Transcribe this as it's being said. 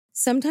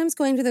Sometimes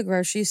going to the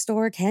grocery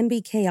store can be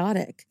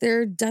chaotic.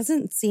 There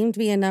doesn't seem to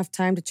be enough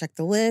time to check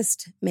the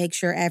list, make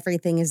sure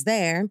everything is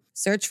there,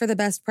 search for the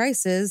best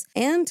prices,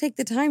 and take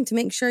the time to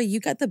make sure you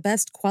get the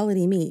best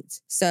quality meat.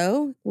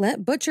 So,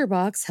 let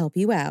ButcherBox help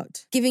you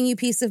out. Giving you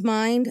peace of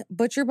mind,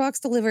 ButcherBox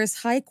delivers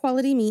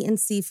high-quality meat and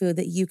seafood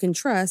that you can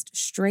trust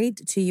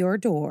straight to your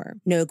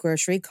door. No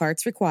grocery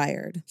carts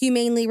required.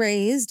 Humanely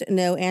raised,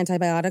 no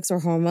antibiotics or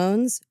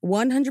hormones,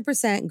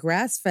 100%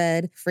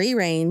 grass-fed,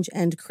 free-range,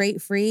 and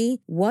crate-free.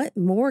 What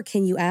more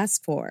can you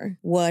ask for?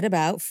 What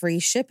about free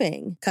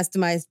shipping,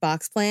 customized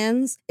box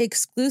plans,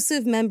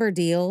 exclusive member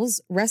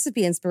deals,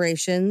 recipe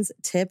inspirations,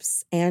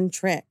 tips, and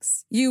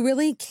tricks? You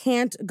really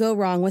can't go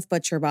wrong with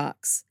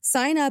ButcherBox.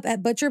 Sign up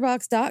at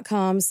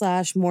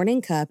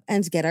butcherbox.com/morningcup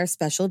and get our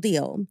special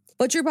deal.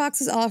 ButcherBox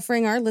is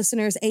offering our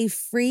listeners a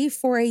free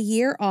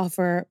for-a-year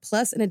offer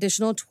plus an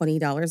additional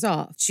 $20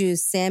 off.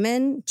 Choose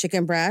salmon,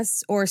 chicken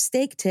breasts, or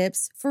steak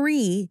tips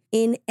free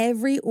in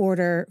every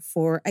order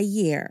for a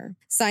year.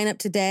 Sign up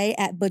today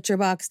at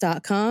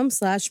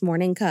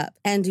butcherbox.com/morningcup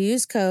and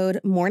use code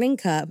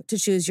morningcup to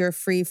choose your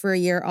free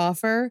for-a-year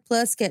offer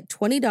plus get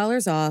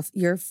 $20 off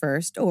your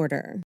first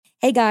order.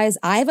 Hey guys,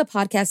 I have a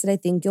podcast that I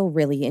think you'll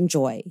really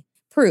enjoy.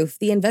 Proof,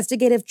 the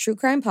investigative true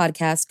crime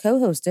podcast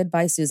co-hosted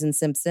by Susan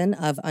Simpson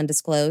of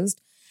Undisclosed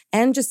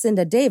and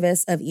Jacinda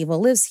Davis of Evil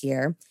Lives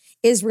Here,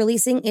 is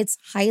releasing its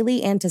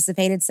highly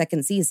anticipated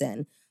second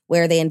season,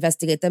 where they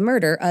investigate the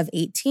murder of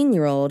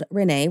 18-year-old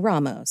Renee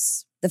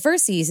Ramos. The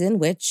first season,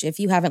 which, if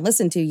you haven't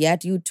listened to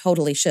yet, you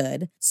totally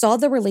should, saw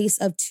the release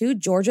of 2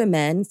 Georgia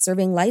men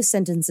serving life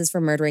sentences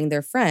for murdering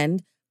their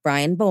friend,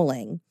 Brian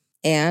Bowling.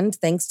 And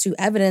thanks to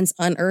evidence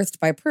unearthed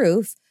by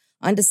Proof,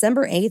 on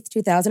December 8th,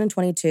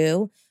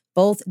 2022,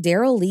 both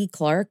Daryl Lee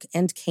Clark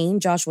and Kane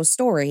Joshua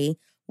Story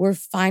were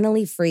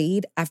finally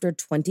freed after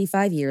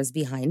 25 years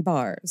behind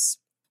bars.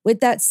 With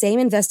that same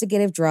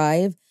investigative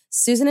drive,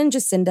 Susan and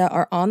Jacinda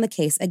are on the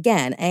case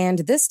again, and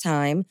this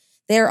time,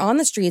 they are on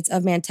the streets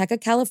of Manteca,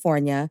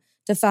 California,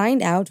 to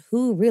find out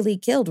who really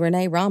killed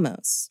Renee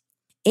Ramos.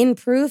 In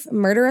Proof,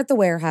 Murder at the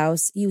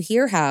Warehouse, you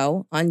hear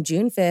how, on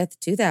June 5th,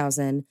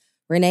 2000,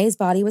 Renee's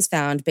body was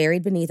found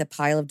buried beneath a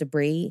pile of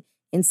debris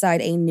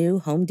inside a new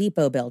Home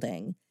Depot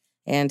building,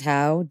 and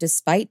how,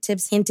 despite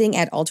tips hinting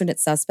at alternate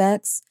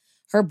suspects,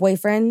 her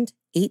boyfriend,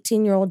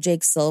 18-year-old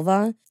Jake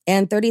Silva,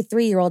 and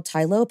 33-year-old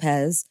Ty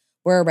Lopez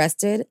were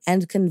arrested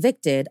and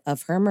convicted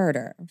of her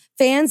murder.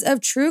 Fans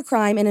of true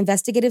crime and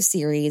investigative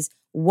series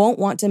won't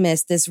want to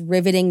miss this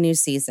riveting new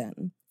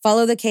season.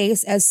 Follow the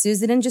case as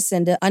Susan and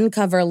Jacinda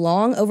uncover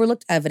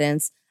long-overlooked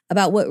evidence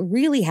about what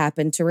really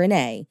happened to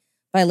Renee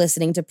by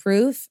listening to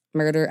Proof,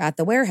 Murder at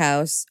the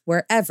Warehouse,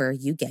 wherever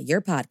you get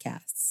your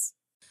podcasts.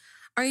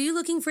 Are you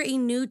looking for a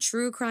new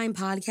true crime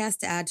podcast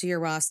to add to your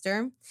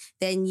roster?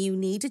 Then you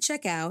need to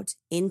check out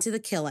Into the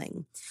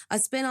Killing, a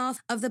spinoff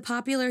of the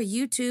popular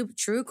YouTube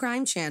true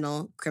crime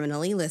channel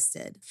Criminally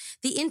Listed.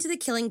 The Into the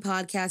Killing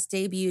podcast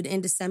debuted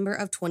in December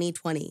of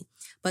 2020,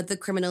 but the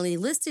Criminally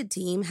Listed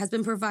team has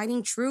been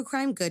providing true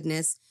crime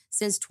goodness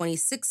since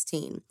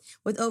 2016,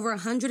 with over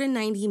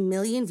 190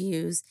 million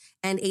views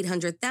and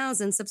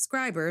 800,000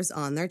 subscribers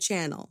on their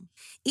channel.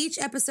 Each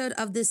episode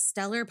of this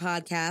stellar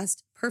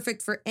podcast,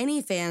 perfect for any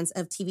fans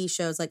of TV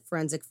shows like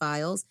Forensic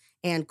Files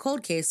and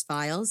Cold Case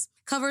Files,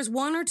 covers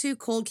 1 or 2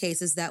 cold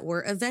cases that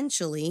were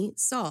eventually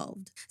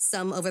solved,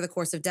 some over the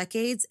course of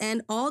decades,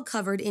 and all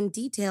covered in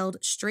detailed,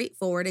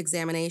 straightforward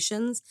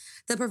examinations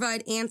that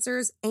provide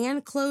answers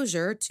and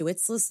closure to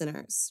its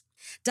listeners.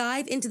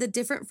 Dive into the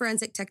different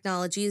forensic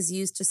technologies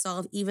used to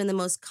solve even the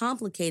most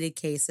complicated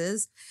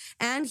cases,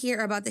 and hear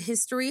about the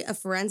history of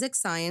forensic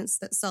science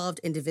that solved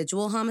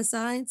individual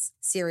homicides,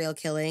 serial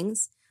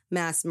killings,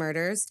 mass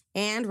murders,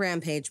 and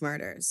rampage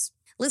murders.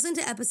 Listen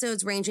to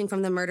episodes ranging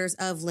from the murders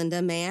of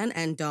Linda Mann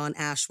and Dawn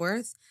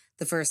Ashworth,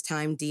 the first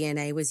time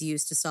DNA was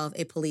used to solve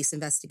a police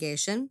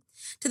investigation,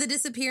 to the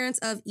disappearance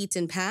of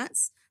Eaton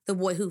Patz, the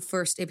boy who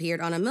first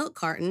appeared on a milk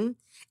carton,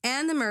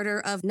 and the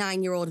murder of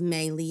 9-year-old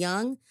Mei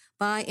Leung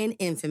by an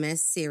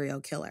infamous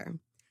serial killer.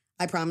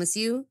 I promise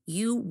you,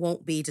 you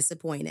won't be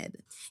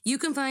disappointed. You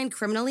can find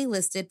Criminally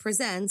Listed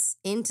presents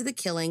Into the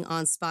Killing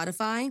on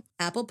Spotify,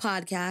 Apple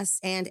Podcasts,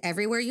 and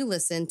everywhere you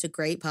listen to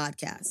great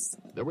podcasts.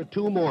 There were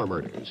 2 more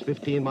murders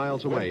 15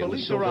 miles away. When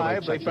police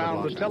arrived, they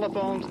found the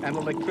telephones and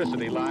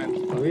electricity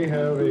lines. We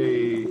have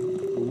a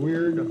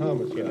weird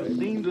homicide. A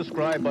scene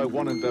described by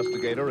one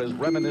investigator as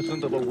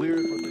reminiscent of a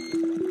weird...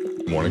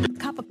 Morning.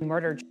 Cup of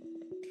murder.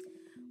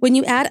 When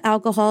you add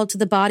alcohol to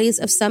the bodies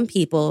of some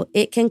people,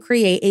 it can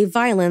create a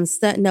violence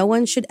that no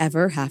one should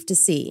ever have to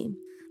see.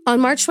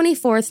 On March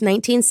 24th,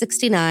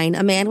 1969,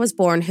 a man was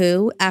born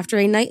who, after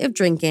a night of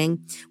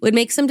drinking, would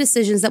make some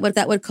decisions that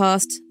would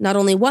cost not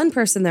only one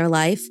person their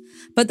life,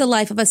 but the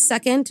life of a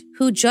second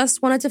who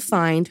just wanted to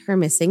find her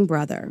missing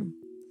brother.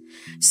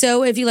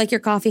 So if you like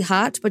your coffee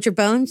hot but your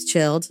bones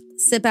chilled,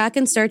 sit back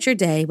and start your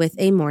day with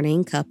a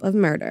morning cup of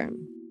murder.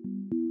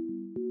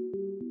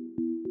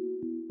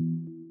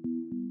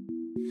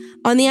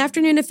 On the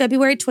afternoon of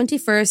February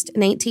 21st,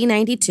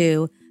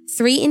 1992,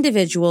 3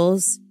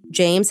 individuals,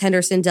 James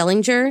Henderson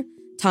Dellinger,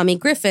 Tommy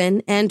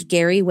Griffin, and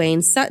Gary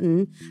Wayne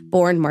Sutton,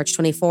 born March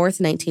 24th,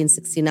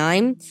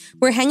 1969,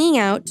 were hanging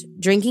out,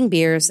 drinking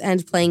beers,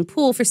 and playing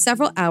pool for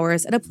several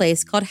hours at a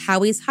place called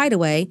Howie's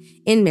Hideaway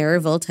in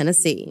Maryville,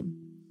 Tennessee.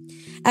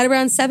 At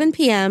around 7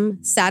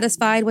 p.m.,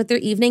 satisfied with their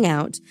evening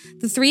out,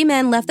 the three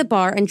men left the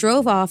bar and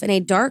drove off in a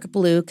dark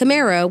blue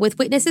Camaro, with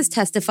witnesses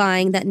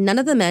testifying that none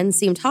of the men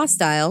seemed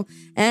hostile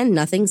and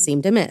nothing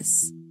seemed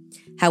amiss.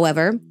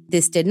 However,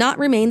 this did not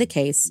remain the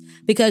case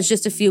because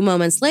just a few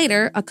moments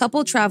later, a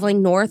couple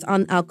traveling north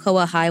on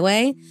Alcoa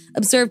Highway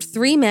observed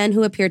three men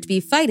who appeared to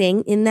be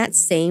fighting in that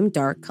same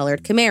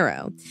dark-colored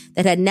Camaro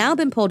that had now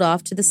been pulled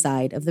off to the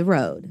side of the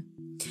road.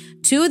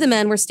 Two of the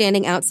men were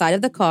standing outside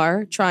of the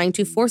car, trying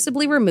to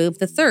forcibly remove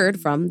the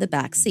third from the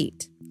back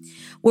seat.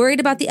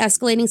 Worried about the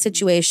escalating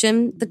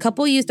situation, the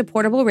couple used a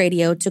portable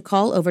radio to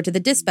call over to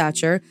the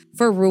dispatcher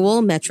for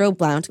rural Metro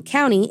Blount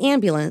County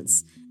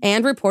ambulance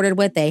and reported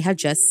what they had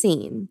just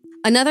seen.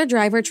 Another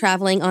driver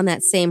traveling on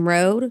that same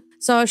road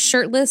saw a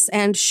shirtless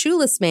and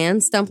shoeless man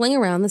stumbling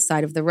around the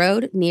side of the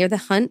road near the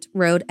Hunt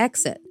Road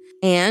exit.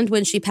 And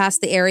when she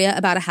passed the area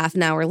about a half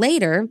an hour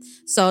later,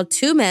 saw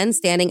two men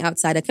standing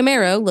outside a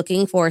Camaro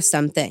looking for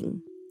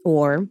something,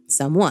 or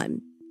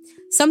someone.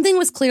 Something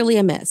was clearly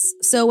amiss,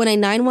 so when a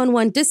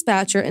 911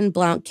 dispatcher in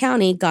Blount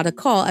County got a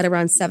call at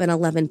around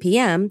 7:11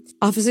 p.m.,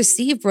 Officer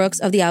Steve Brooks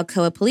of the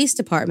Alcoa Police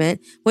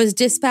Department was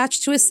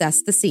dispatched to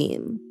assess the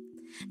scene.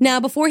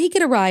 Now, before he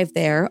could arrive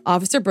there,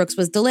 Officer Brooks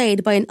was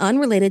delayed by an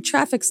unrelated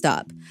traffic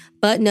stop,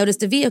 but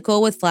noticed a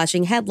vehicle with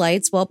flashing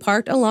headlights while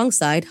parked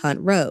alongside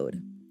Hunt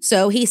Road.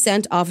 So he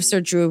sent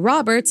Officer Drew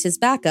Roberts, his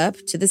backup,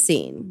 to the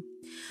scene.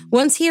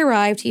 Once he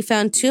arrived, he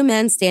found two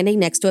men standing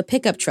next to a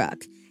pickup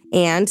truck,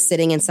 and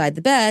sitting inside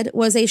the bed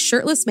was a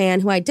shirtless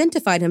man who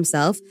identified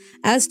himself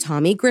as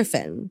Tommy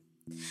Griffin.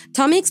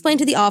 Tommy explained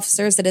to the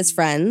officers that his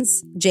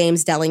friends,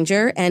 James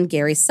Dellinger and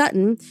Gary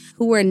Sutton,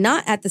 who were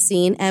not at the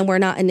scene and were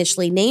not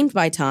initially named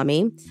by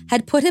Tommy,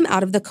 had put him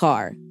out of the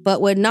car,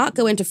 but would not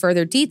go into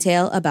further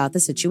detail about the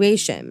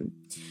situation.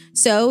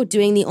 So,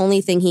 doing the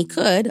only thing he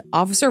could,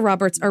 Officer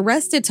Roberts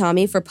arrested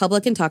Tommy for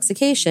public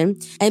intoxication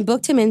and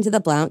booked him into the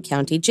Blount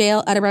County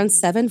Jail at around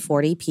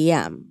 7:40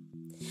 p.m.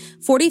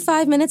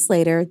 45 minutes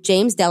later,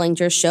 James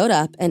Dellinger showed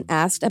up and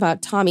asked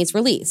about Tommy's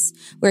release,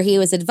 where he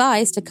was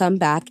advised to come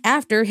back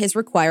after his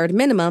required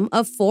minimum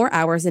of 4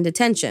 hours in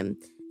detention,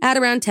 at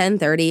around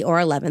 10:30 or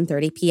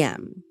 11:30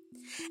 p.m.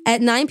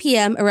 At 9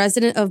 p.m., a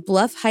resident of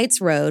Bluff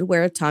Heights Road,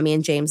 where Tommy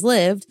and James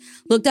lived,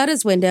 looked out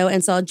his window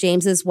and saw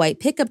James's white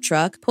pickup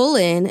truck pull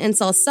in and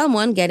saw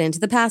someone get into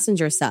the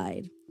passenger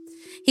side.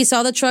 He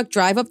saw the truck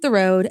drive up the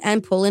road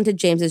and pull into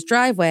James's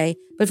driveway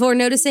before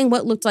noticing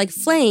what looked like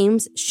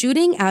flames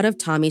shooting out of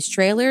Tommy's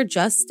trailer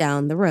just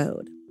down the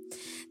road.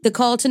 The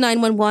call to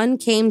 911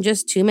 came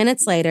just 2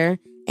 minutes later,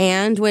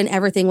 and when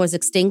everything was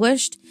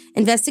extinguished,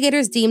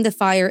 investigators deemed the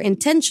fire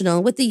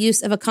intentional with the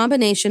use of a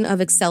combination of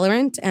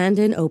accelerant and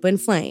an open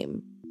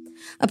flame.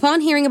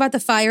 Upon hearing about the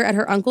fire at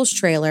her uncle's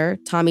trailer,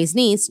 Tommy's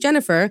niece,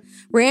 Jennifer,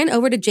 ran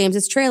over to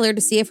James's trailer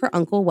to see if her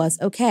uncle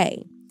was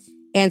okay.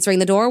 Answering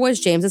the door was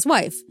James's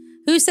wife,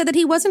 who said that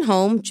he wasn't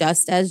home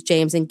just as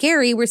James and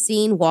Gary were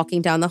seen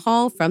walking down the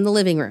hall from the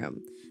living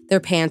room, their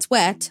pants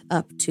wet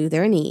up to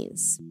their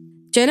knees.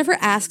 Jennifer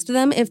asked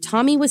them if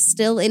Tommy was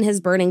still in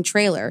his burning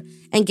trailer,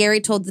 and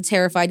Gary told the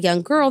terrified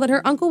young girl that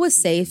her uncle was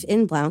safe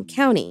in Blount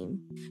County.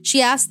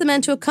 She asked the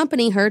men to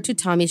accompany her to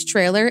Tommy's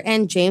trailer,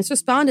 and James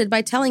responded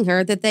by telling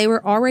her that they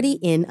were already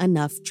in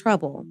enough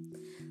trouble.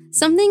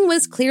 Something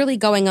was clearly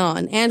going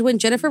on, and when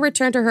Jennifer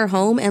returned to her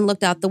home and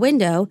looked out the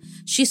window,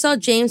 she saw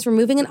James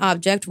removing an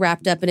object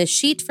wrapped up in a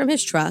sheet from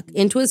his truck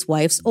into his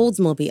wife's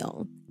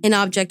Oldsmobile, an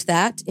object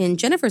that, in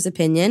Jennifer's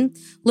opinion,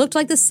 looked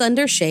like the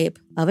slender shape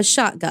of a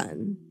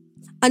shotgun.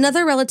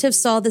 Another relative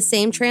saw the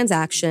same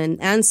transaction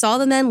and saw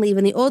the men leave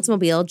in the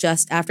Oldsmobile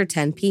just after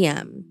 10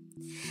 p.m.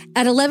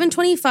 At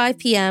 11:25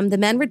 p.m., the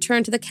men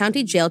returned to the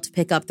county jail to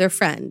pick up their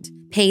friend,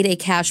 paid a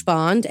cash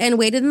bond, and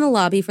waited in the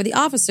lobby for the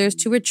officers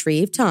to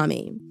retrieve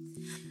Tommy.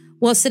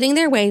 While sitting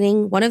there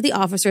waiting, one of the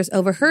officers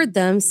overheard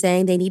them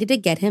saying they needed to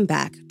get him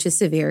back to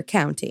Sevier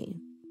County.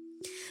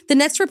 The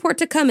next report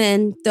to come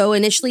in, though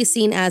initially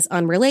seen as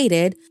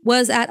unrelated,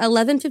 was at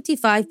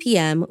 11:55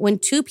 p.m. when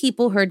two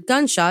people heard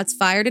gunshots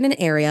fired in an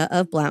area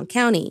of Blount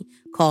County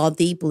called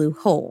the Blue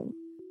Hole.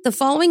 The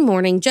following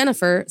morning,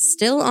 Jennifer,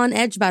 still on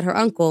edge about her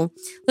uncle,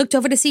 looked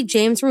over to see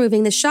James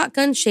removing the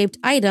shotgun-shaped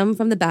item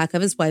from the back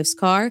of his wife's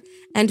car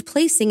and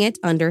placing it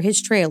under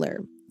his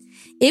trailer.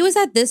 It was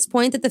at this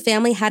point that the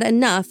family had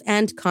enough,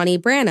 and Connie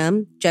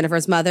Branham,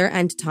 Jennifer's mother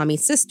and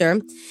Tommy's sister,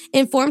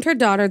 informed her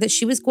daughter that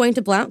she was going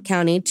to Blount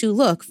County to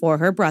look for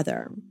her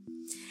brother.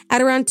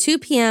 At around 2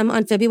 p.m.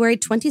 on February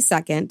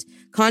 22nd,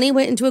 Connie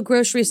went into a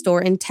grocery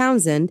store in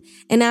Townsend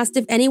and asked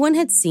if anyone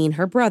had seen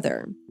her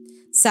brother.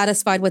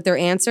 Satisfied with their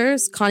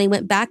answers, Connie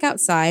went back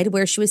outside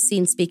where she was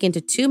seen speaking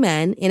to two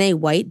men in a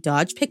white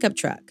Dodge pickup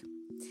truck.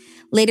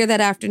 Later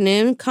that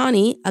afternoon,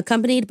 Connie,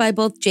 accompanied by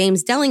both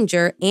James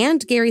Dellinger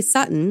and Gary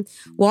Sutton,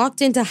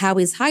 walked into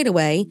Howie's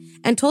Hideaway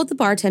and told the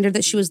bartender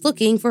that she was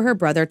looking for her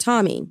brother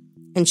Tommy,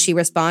 And she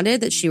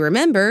responded that she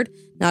remembered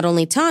not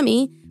only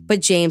Tommy, but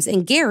James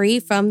and Gary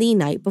from the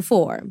night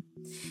before.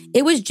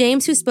 It was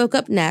James who spoke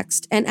up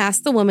next and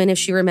asked the woman if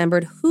she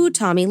remembered who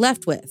Tommy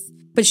left with,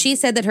 but she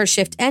said that her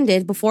shift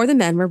ended before the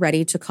men were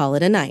ready to call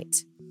it a night.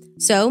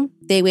 So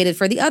they waited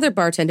for the other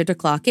bartender to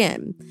clock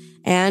in,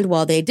 and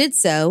while they did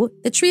so,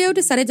 the trio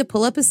decided to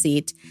pull up a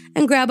seat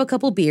and grab a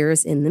couple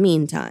beers in the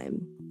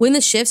meantime. When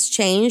the shifts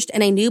changed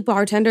and a new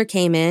bartender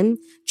came in,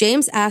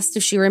 James asked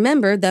if she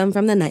remembered them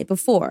from the night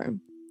before.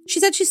 She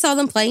said she saw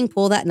them playing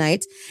pool that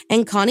night,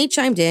 and Connie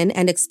chimed in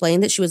and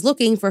explained that she was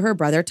looking for her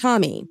brother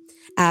Tommy,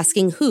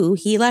 asking who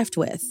he left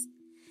with.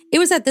 It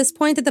was at this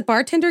point that the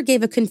bartender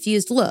gave a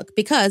confused look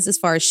because, as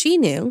far as she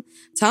knew,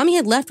 Tommy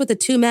had left with the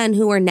two men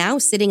who were now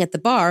sitting at the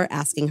bar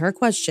asking her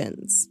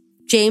questions.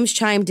 James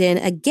chimed in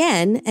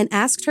again and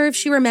asked her if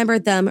she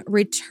remembered them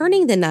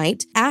returning the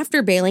night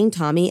after bailing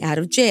Tommy out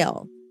of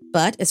jail.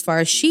 But as far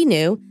as she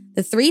knew,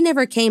 the three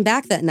never came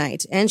back that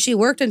night, and she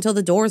worked until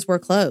the doors were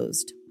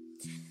closed.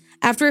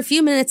 After a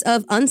few minutes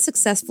of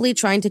unsuccessfully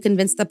trying to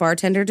convince the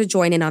bartender to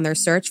join in on their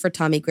search for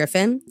Tommy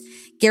Griffin,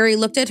 Gary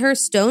looked at her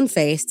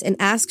stone-faced and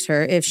asked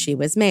her if she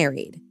was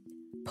married.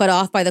 Put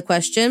off by the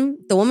question,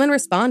 the woman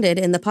responded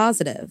in the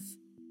positive.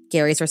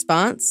 Gary's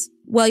response?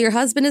 Well, your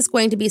husband is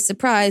going to be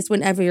surprised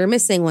whenever you're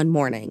missing one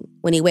morning,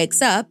 when he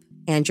wakes up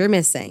and you're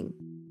missing.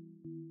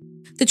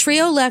 The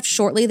trio left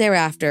shortly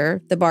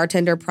thereafter, the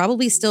bartender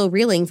probably still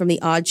reeling from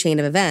the odd chain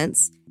of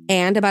events,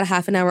 and about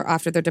half an hour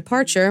after their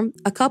departure,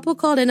 a couple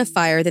called in a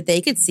fire that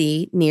they could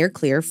see near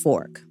Clear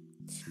Fork.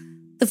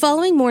 The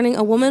following morning,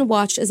 a woman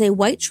watched as a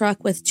white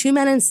truck with two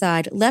men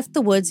inside left the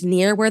woods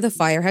near where the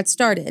fire had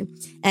started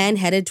and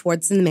headed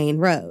towards the main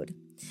road.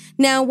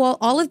 Now, while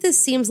all of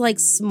this seems like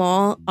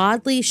small,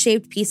 oddly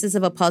shaped pieces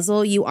of a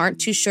puzzle you aren't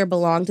too sure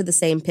belong to the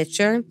same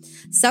picture,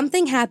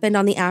 something happened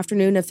on the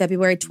afternoon of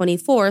February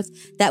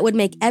 24th that would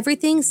make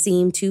everything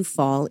seem to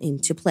fall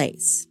into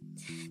place.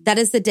 That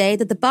is the day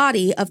that the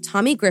body of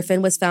Tommy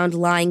Griffin was found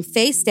lying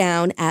face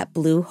down at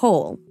Blue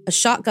Hole, a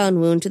shotgun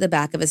wound to the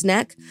back of his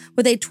neck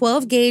with a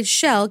 12-gauge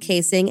shell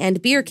casing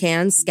and beer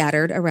cans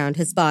scattered around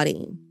his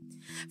body.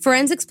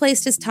 Forensics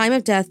placed his time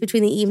of death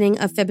between the evening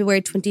of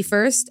February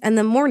 21st and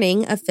the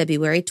morning of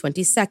February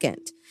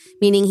 22nd,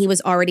 meaning he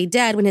was already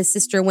dead when his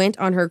sister went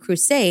on her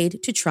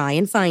crusade to try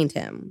and find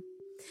him.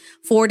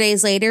 4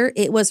 days later,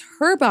 it was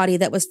her body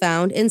that was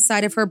found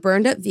inside of her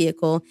burned-up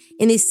vehicle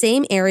in the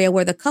same area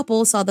where the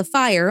couple saw the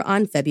fire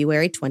on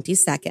February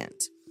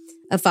 22nd.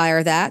 A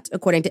fire that,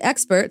 according to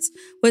experts,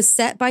 was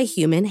set by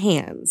human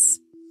hands.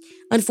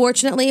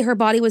 Unfortunately, her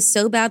body was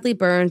so badly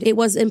burned, it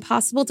was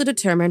impossible to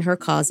determine her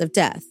cause of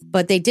death,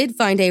 but they did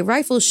find a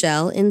rifle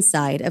shell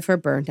inside of her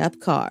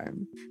burned-up car.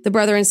 The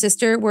brother and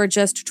sister were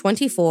just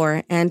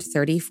 24 and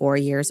 34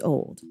 years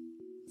old.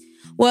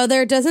 While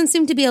there doesn't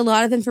seem to be a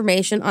lot of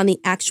information on the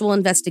actual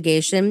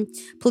investigation,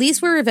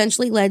 police were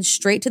eventually led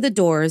straight to the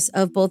doors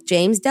of both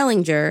James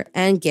Dellinger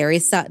and Gary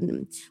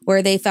Sutton,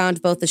 where they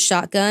found both the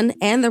shotgun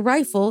and the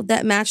rifle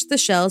that matched the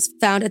shells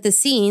found at the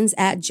scenes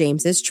at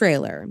James's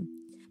trailer.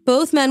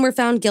 Both men were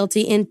found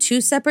guilty in 2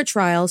 separate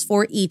trials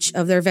for each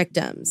of their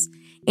victims.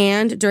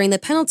 And during the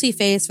penalty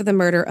phase for the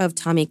murder of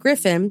Tommy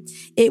Griffin,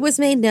 it was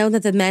made known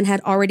that the men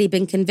had already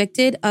been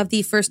convicted of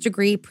the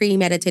first-degree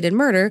premeditated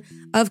murder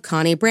of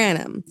Connie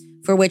Branham,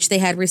 for which they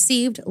had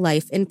received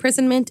life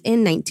imprisonment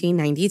in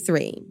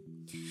 1993.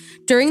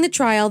 During the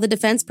trial, the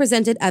defense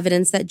presented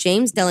evidence that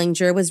James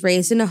Dellinger was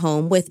raised in a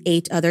home with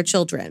 8 other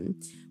children,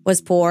 was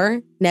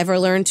poor, never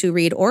learned to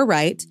read or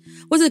write,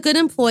 was a good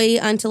employee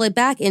until a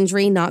back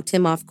injury knocked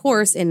him off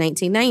course in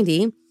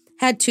 1990,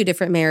 had 2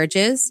 different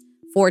marriages,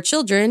 4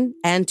 children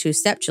and 2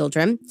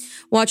 stepchildren,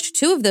 watched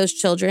 2 of those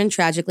children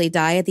tragically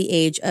die at the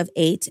age of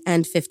 8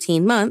 and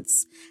 15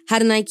 months,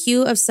 had an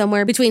IQ of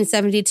somewhere between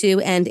 72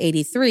 and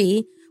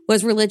 83,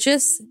 was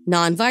religious,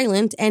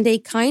 nonviolent, and a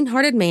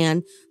kind-hearted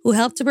man who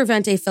helped to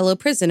prevent a fellow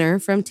prisoner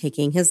from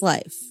taking his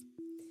life.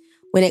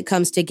 When it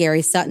comes to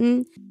Gary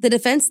Sutton, the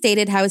defense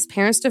stated how his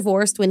parents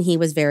divorced when he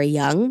was very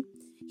young,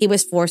 he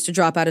was forced to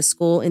drop out of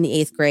school in the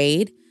 8th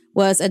grade,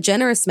 was a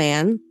generous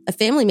man, a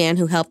family man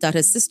who helped out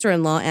his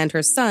sister-in-law and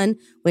her son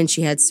when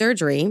she had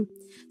surgery,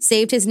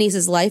 saved his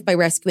niece's life by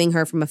rescuing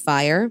her from a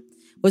fire,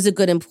 was a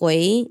good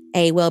employee,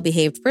 a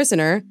well-behaved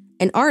prisoner,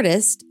 an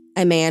artist,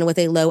 a man with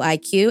a low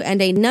IQ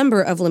and a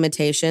number of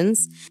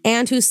limitations,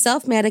 and who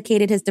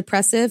self-medicated his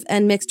depressive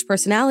and mixed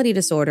personality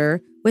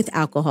disorder with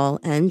alcohol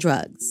and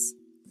drugs.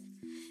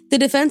 The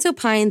defense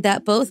opined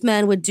that both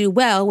men would do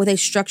well with a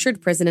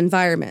structured prison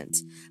environment,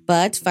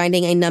 but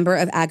finding a number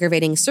of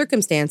aggravating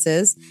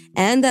circumstances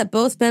and that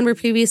both men were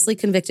previously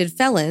convicted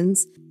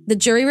felons, the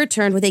jury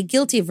returned with a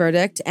guilty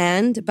verdict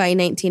and, by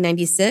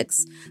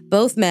 1996,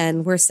 both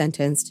men were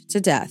sentenced to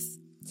death.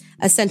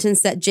 A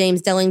sentence that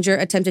James Dellinger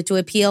attempted to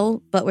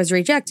appeal, but was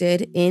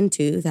rejected in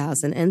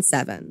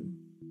 2007.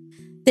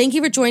 Thank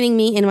you for joining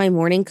me in my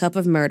morning cup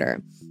of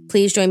murder.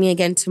 Please join me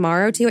again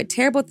tomorrow to hear what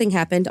terrible thing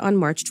happened on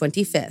March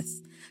 25th.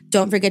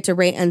 Don't forget to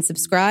rate and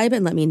subscribe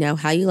and let me know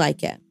how you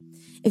like it.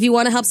 If you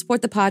want to help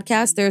support the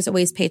podcast, there's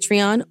always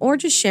Patreon or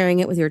just sharing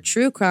it with your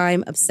true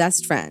crime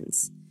obsessed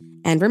friends.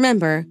 And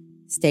remember,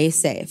 stay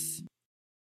safe.